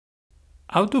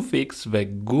How to fix the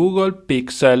Google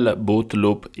Pixel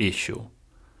bootloop issue.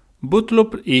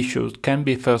 Bootloop issues can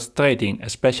be frustrating,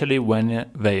 especially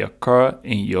when they occur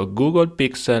in your Google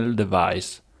Pixel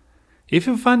device. If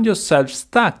you find yourself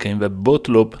stuck in the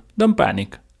bootloop, don't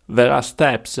panic. There are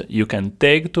steps you can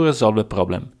take to resolve the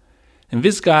problem. In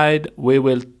this guide, we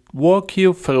will walk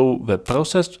you through the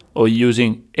process of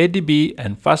using ADB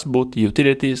and Fastboot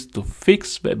utilities to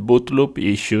fix the bootloop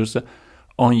issues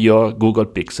on your Google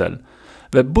Pixel.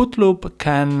 The bootloop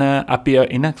can appear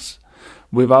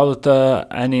without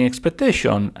any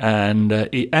expectation, and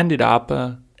it ended up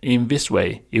in this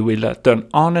way. It will turn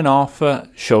on and off,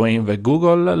 showing the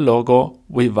Google logo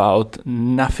without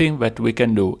nothing that we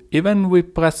can do. Even we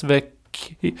press the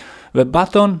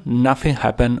button, nothing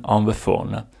happens on the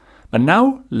phone. But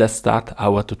now let's start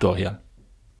our tutorial.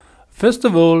 First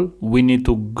of all, we need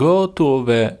to go to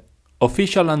the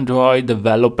official Android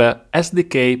developer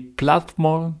SDK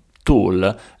platform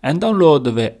tool and download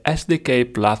the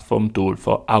SDK platform tool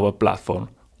for our platform.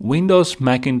 Windows,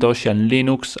 Macintosh and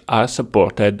Linux are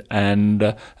supported,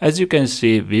 and as you can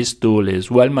see, this tool is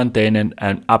well maintained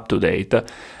and up to date.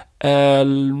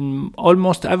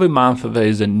 Almost every month there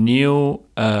is a new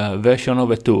version of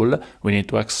the tool. We need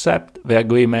to accept the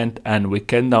agreement and we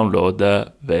can download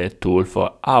the tool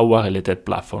for our related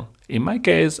platform. In my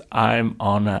case, I'm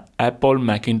on Apple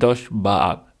Macintosh,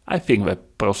 but I think the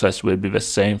process will be the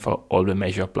same for all the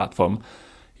major platforms.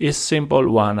 It's simple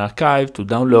one archive to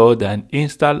download and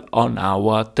install on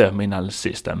our terminal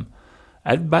system.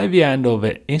 And by the end of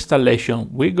the installation,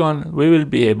 we will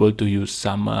be able to use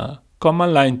some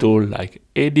command line tool like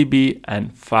ADB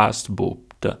and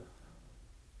Fastboot.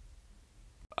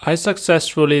 I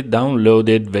successfully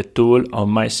downloaded the tool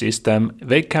on my system.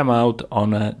 They come out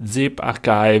on a zip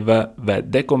archive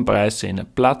that decompress in a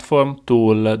platform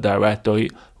tool directory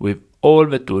with all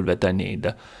the tools that I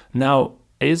need. Now,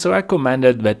 it's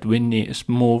recommended that we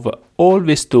move all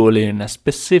these tools in a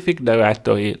specific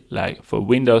directory, like for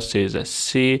Windows is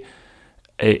C,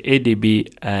 ADB,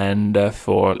 and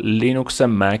for Linux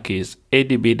and Mac is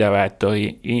ADB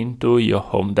directory into your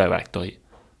home directory.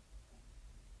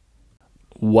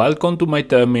 Welcome to my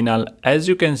terminal. As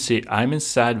you can see, I'm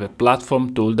inside the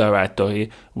platform tool directory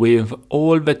with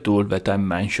all the tools that I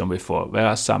mentioned before. There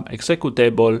are some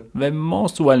executable. The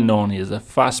most well known is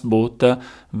Fastboot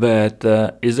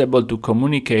that is able to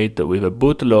communicate with the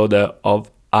bootloader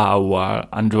of our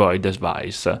Android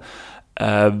device.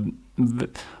 As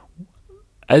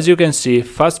you can see,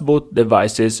 Fastboot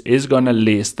devices is gonna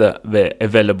list the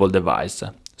available device.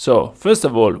 So, first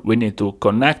of all, we need to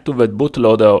connect to the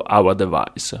bootloader of our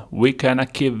device. We can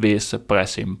achieve this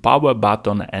pressing power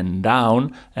button and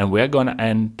down, and we are gonna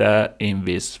enter in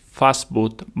this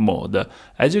Fastboot mode.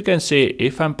 As you can see,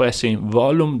 if I'm pressing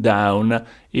volume down,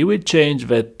 it will change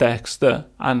the text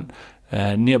and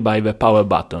nearby the power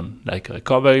button, like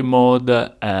recovery mode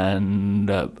and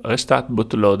restart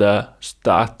bootloader,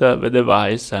 start the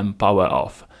device and power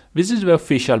off. This is the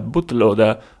official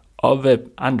bootloader of the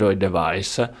Android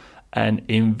device, and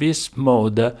in this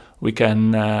mode we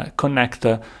can connect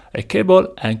a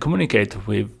cable and communicate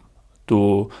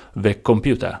to the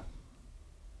computer.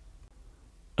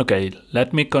 Okay,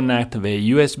 let me connect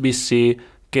the USB-C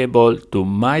cable to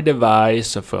my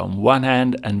device from one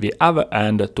end and the other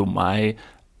end to my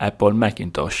Apple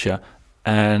Macintosh,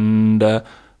 and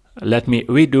let me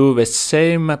redo the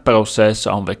same process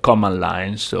on the command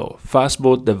line. So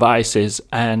Fastboot devices,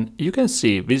 and you can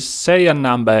see this serial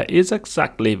number is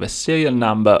exactly the serial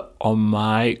number on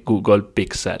my Google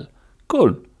Pixel.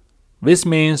 Cool. This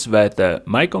means that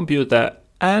my computer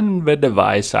and the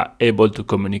device are able to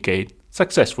communicate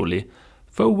successfully.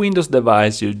 For Windows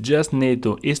device, you just need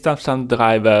to install some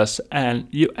drivers and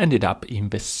you ended up in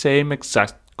the same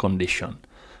exact condition.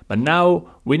 But now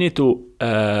we need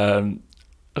to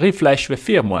refresh the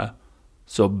firmware.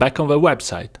 So back on the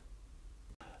website.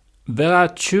 There are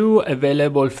two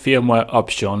available firmware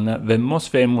options. The most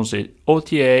famous is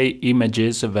OTA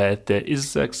images, that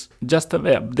is just an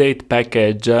update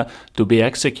package to be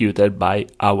executed by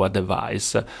our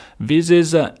device. This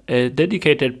is a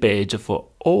dedicated page for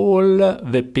all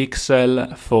the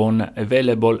Pixel phone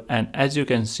available, and as you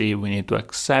can see, we need to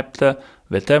accept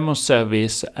the term of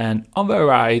service, and on the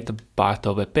right part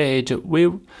of the page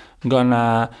we're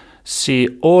gonna see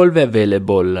all the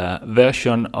available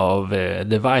version of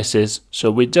devices.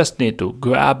 So we just need to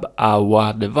grab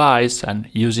our device, and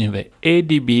using the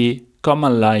ADB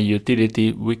command line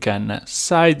utility we can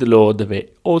sideload the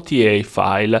OTA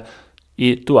file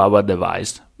to our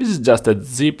device. This is just a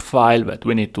zip file that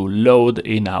we need to load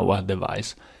in our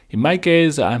device. In my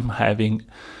case, I'm having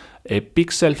a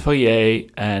Pixel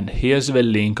 3a, and here's the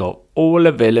link of all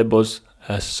available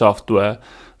software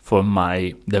for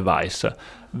my device.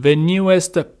 The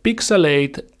newest Pixel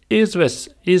 8 is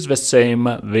the same.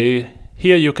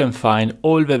 Here you can find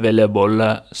all the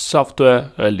available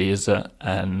software release,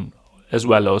 and as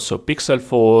well also Pixel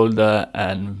Fold,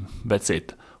 and that's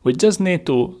it. We just need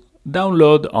to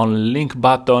download on link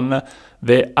button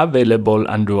the available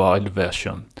Android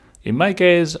version. In my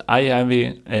case, I have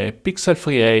a Pixel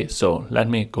 3a, so let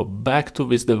me go back to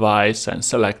this device and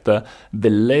select the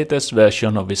latest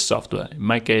version of this software. In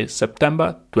my case,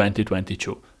 September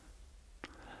 2022.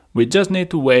 We just need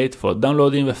to wait for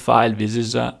downloading the file. This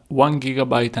is 1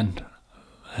 GB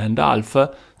and half,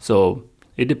 so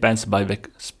it depends by the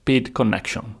speed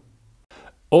connection.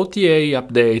 OTA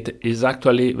update is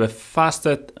actually the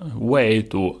fastest way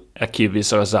to achieve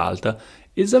this result.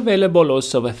 It's available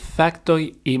also the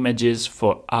factory images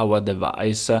for our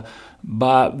device,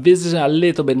 but this is a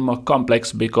little bit more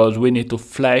complex because we need to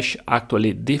flash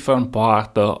actually different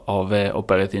parts of the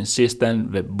operating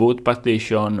system, the boot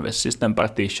partition, the system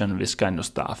partition, this kind of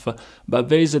stuff. But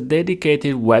there is a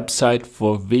dedicated website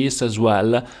for this as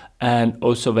well, and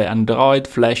also the Android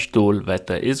flash tool that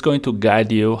is going to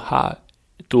guide you how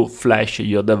to flash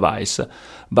your device.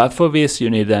 But for this you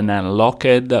need an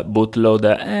unlocked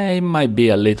bootloader, and it might be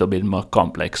a little bit more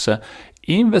complex.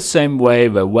 In the same way,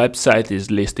 the website is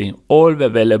listing all the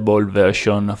available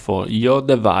versions for your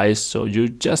device, so you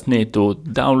just need to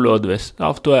download the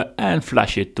software and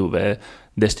flash it to the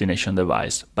destination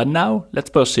device. But now let's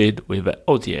proceed with the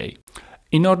OTA.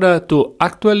 In order to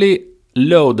actually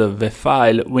load the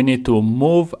file, we need to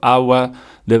move our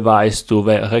device to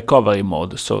the recovery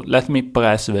mode. So let me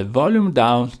press the volume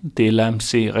down till I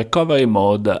see recovery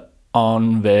mode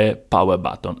on the power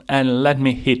button, and let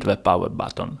me hit the power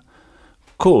button.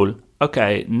 Cool.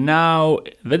 Okay, now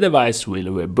the device will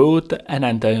reboot and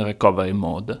enter in recovery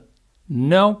mode.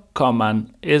 No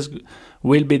command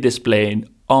will be displayed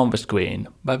on the screen,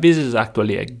 but this is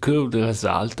actually a good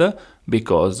result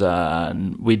because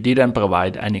we didn't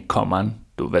provide any command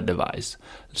to the device.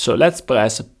 So let's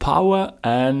press power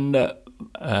and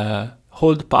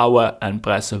hold power and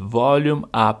press volume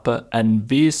up, and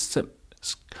this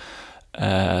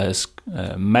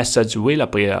message will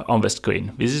appear on the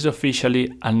screen. This is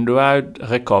officially Android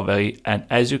recovery, and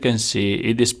as you can see,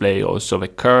 it displays also the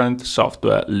current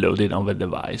software loaded on the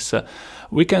device.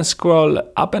 We can scroll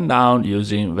up and down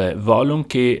using the volume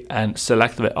key and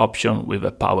select the option with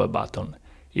the power button.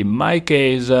 In my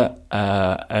case, Enter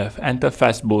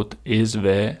Fastboot is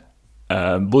the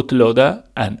bootloader,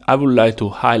 and I would like to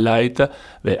highlight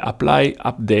the Apply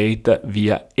Update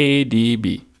via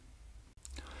ADB.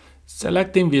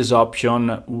 Selecting this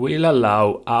option will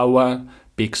allow our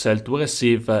Pixel to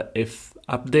receive an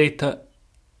update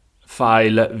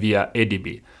file via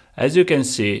ADB. As you can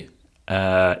see,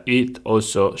 it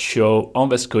also shows on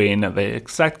the screen the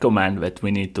exact command that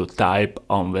we need to type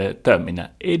on the terminal: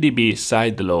 ADB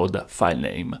sideload file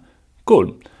name.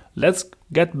 Cool. Let's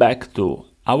get back to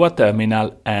our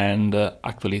terminal and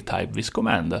actually type this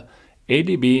command: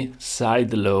 ADB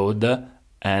sideload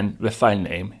and the file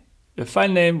name. The file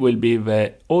name will be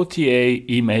the OTA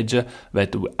image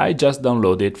that I just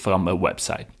downloaded from a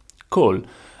website. Cool.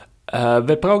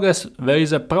 There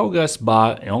is a progress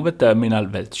bar on the terminal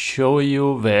that shows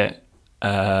you the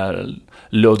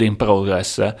loading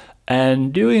progress,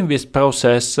 and during this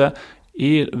process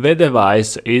the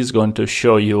device is going to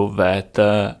show you that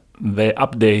the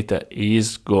update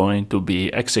is going to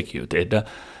be executed.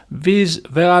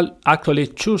 There are actually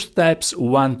two steps: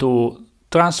 one to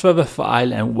transfer the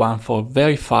file and one for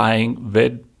verifying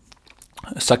the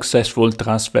successful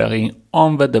transferring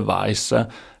on the device.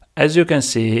 As you can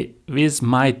see, this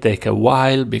might take a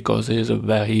while because it is a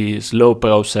very slow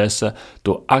process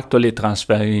to actually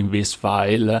transferring this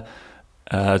file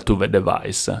to the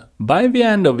device. By the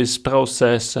end of this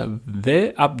process,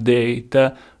 the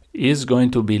update is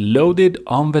going to be loaded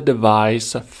on the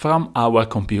device from our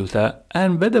computer,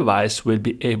 and the device will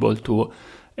be able to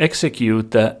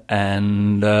execute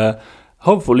and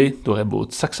hopefully to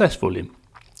reboot successfully.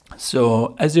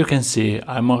 So as you can see,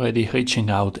 I'm already reaching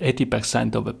out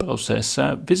 80% of the process.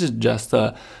 This is just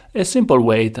a simple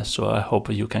wait, so I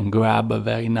hope you can grab a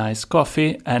very nice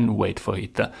coffee and wait for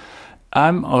it.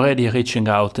 I'm already reaching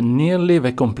out nearly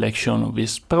the completion of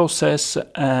this process,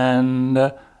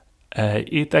 and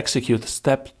it executes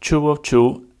step 2 of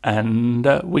 2, and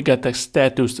we get a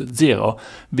status 0.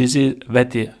 This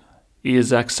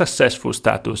is a successful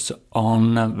status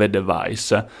on the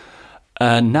device.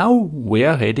 Now we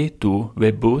are ready to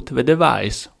reboot the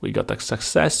device. We got a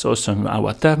success also in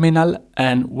our terminal,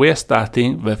 and we are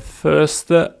starting the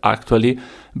first actually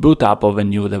boot up of a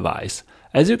new device.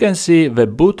 As you can see, the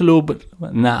boot loop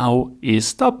now is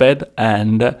stopped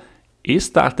and is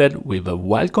started with a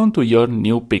welcome to your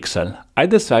new Pixel. I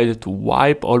decided to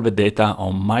wipe all the data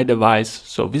on my device,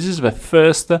 so this is the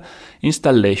first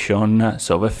installation,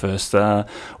 so the first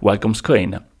welcome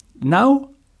screen. Now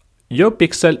your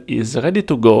Pixel is ready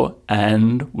to go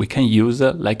and we can use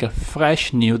like a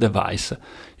fresh new device.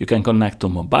 You can connect to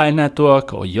mobile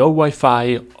network or your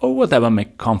Wi-Fi or whatever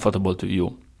makes comfortable to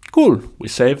you. Cool, we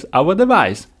saved our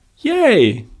device.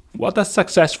 Yay! What a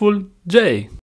successful day!